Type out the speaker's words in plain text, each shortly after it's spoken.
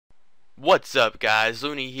What's up, guys?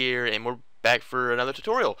 Looney here, and we're back for another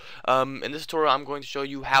tutorial. In this tutorial, I'm going to show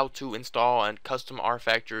you how to install a custom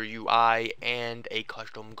rFactor UI and a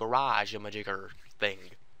custom garage imaging thing.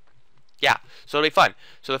 Yeah, so it'll be fun.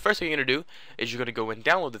 So the first thing you're going to do is you're going to go and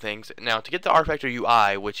download the things. Now, to get the rFactor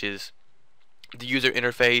UI, which is the user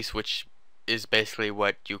interface, which is basically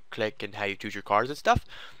what you click and how you choose your cars and stuff,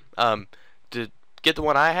 to get the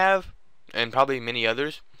one I have, and probably many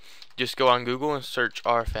others, just go on Google and search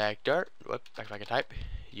rFactor. Whoops, back I can type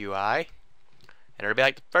UI, and it'll be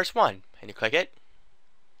like the first one, and you click it.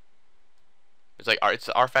 It's like it's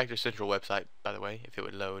the rFactor Central website, by the way, if it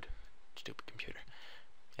would load. Stupid computer.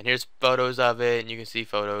 And here's photos of it, and you can see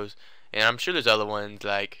photos. And I'm sure there's other ones,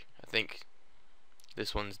 like I think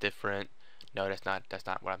this one's different. No, that's not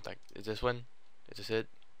what I'm thinking. Is this one? Is this it?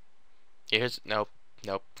 Yeah, here's nope,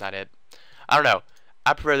 not it. I don't know.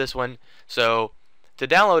 I prefer this one. So to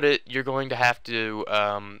download it, you're going to have to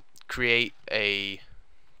create a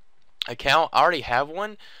account. I already have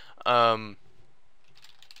one. Some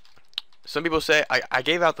people say I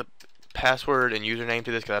gave out the password and username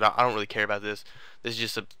to this because I don't really care about this. This is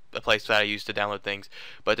just a place that I use to download things.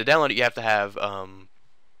 But to download it, you have to have an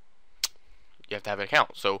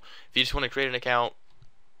account. So if you just want to create an account,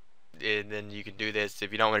 then you can do this.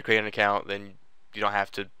 If you don't want to create an account, then you don't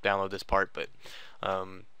have to download this part. But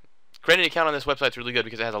creating an account on this website is really good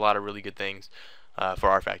because it has a lot of really good things for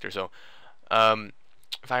rFactor. So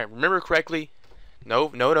if I remember correctly, no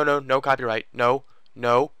copyright. No,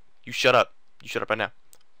 you shut up. You shut up right now.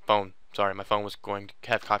 Phone. Sorry, my phone was going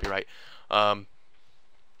to have copyright.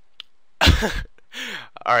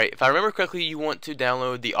 Alright, if I remember correctly, you want to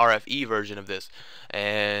download the RFE version of this.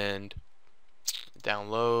 And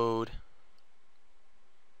download.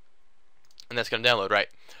 And that's going to download, right?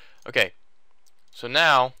 Okay. So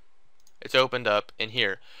now it's opened up in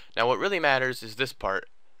here. Now what really matters is this part.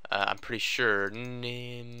 I'm pretty sure.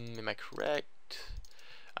 Am I correct?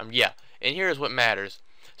 Yeah. And here is what matters.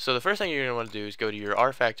 So the first thing you're going to want to do is go to your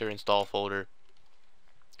rFactor install folder,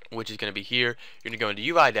 which is going to be here. You're going to go into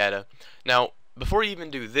UI data. Now, before you even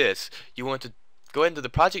do this, you want to go into the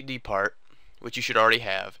Project D part, which you should already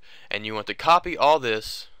have, and you want to copy all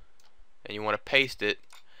this, and you want to paste it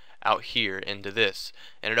out here into this.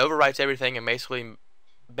 And it overwrites everything and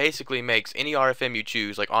basically makes any RFM you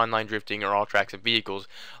choose, like online drifting or all tracks and vehicles,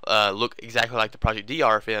 look exactly like the Project D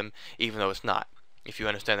RFM, even though it's not, if you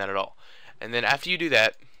understand that at all. And then after you do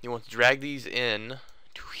that, you want to drag these in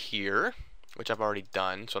to here, which I've already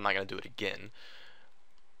done, so I'm not going to do it again.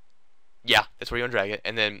 Yeah, that's where you want to drag it.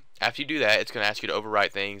 And then after you do that, it's going to ask you to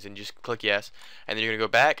overwrite things, and just click yes. And then you're going to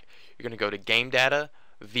go back, you're going to go to Game Data,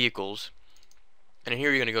 Vehicles, and in here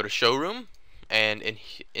you're going to go to Showroom, and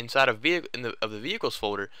inside of the Vehicles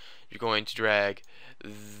folder, you're going to drag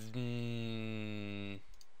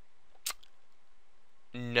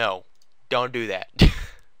no, don't do that.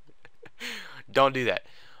 Don't do that.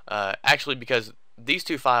 Actually, because these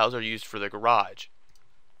two files are used for the garage,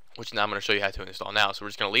 which now I'm going to show you how to install now. So we're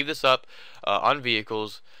just going to leave this up on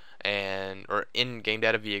Vehicles or in Game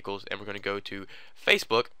Data Vehicles, and we're going to go to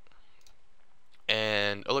Facebook.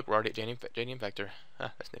 And oh look, we're already at JDM Factor.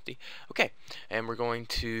 That's nifty. Okay, and we're going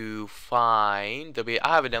to find I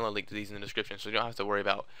have a download link to these in the description, so you don't have to worry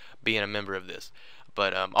about being a member of this.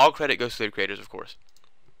 But all credit goes to the creators, of course.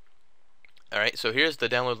 Alright, so here's the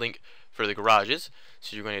download link for the garages.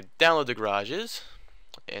 So you're going to download the garages,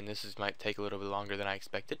 and this might take a little bit longer than I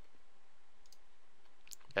expected.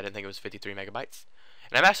 I didn't think it was 53 megabytes.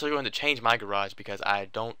 And I'm actually going to change my garage because I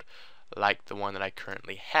don't like the one that I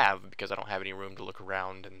currently have, because I don't have any room to look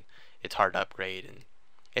around, and it's hard to upgrade, and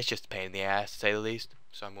it's just a pain in the ass, to say the least.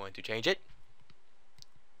 So I'm going to change it.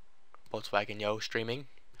 Volkswagen Yo streaming.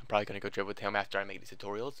 I'm probably going to go drive with him after I make these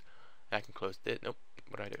tutorials. And I can close it. Nope.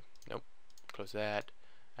 What do I do? Nope. Close that.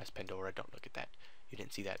 That's Pandora. Don't look at that. You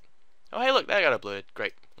didn't see that. Oh, hey, look, that got uploaded.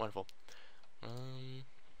 Great. Wonderful.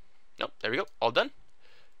 Nope. There we go. All done.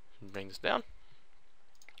 Bring this down.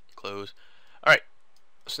 Close. Alright.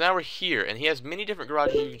 So now we're here, and he has many different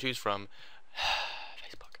garages you can choose from.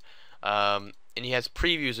 Facebook. And he has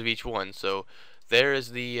previews of each one. So there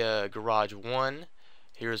is the garage 1.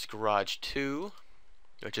 Here's garage 2,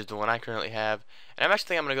 which is the one I currently have. And I'm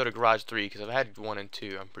going to go to garage 3 because I've had 1 and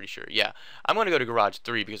 2, I'm pretty sure. Yeah, I'm going to go to garage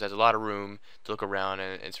 3 because it has a lot of room to look around,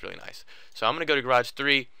 and it's really nice. So I'm going to go to garage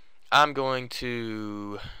 3. I'm going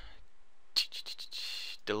to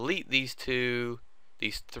delete these 2,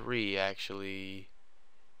 these 3 actually.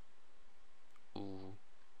 Ooh.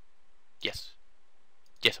 Yes,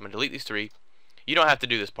 I'm going to delete these 3. You don't have to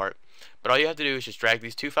do this part, but all you have to do is just drag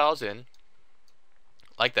these 2 files in,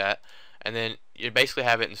 like that, and then you basically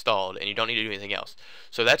have it installed, and you don't need to do anything else.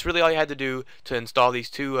 So that's really all you had to do to install these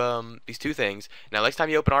two things. Now, next time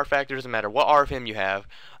you open rFactor, doesn't matter what RFM you have,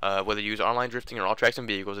 whether you use online drifting or all tracks and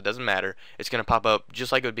vehicles, it doesn't matter. It's gonna pop up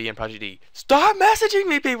just like it would be in Project D. Stop messaging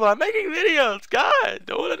me, people! I'm making videos. God,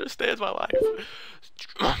 no one understands my life.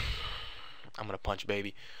 I'm gonna punch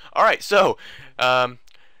baby. All right, so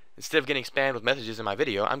instead of getting spammed with messages in my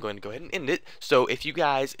video, I'm going to go ahead and end it. So if you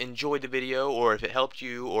guys enjoyed the video, or if it helped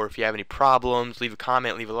you, or if you have any problems, leave a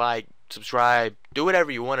comment, leave a like, subscribe, do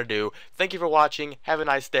whatever you want to do. Thank you for watching. Have a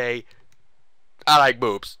nice day. I like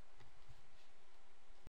boobs.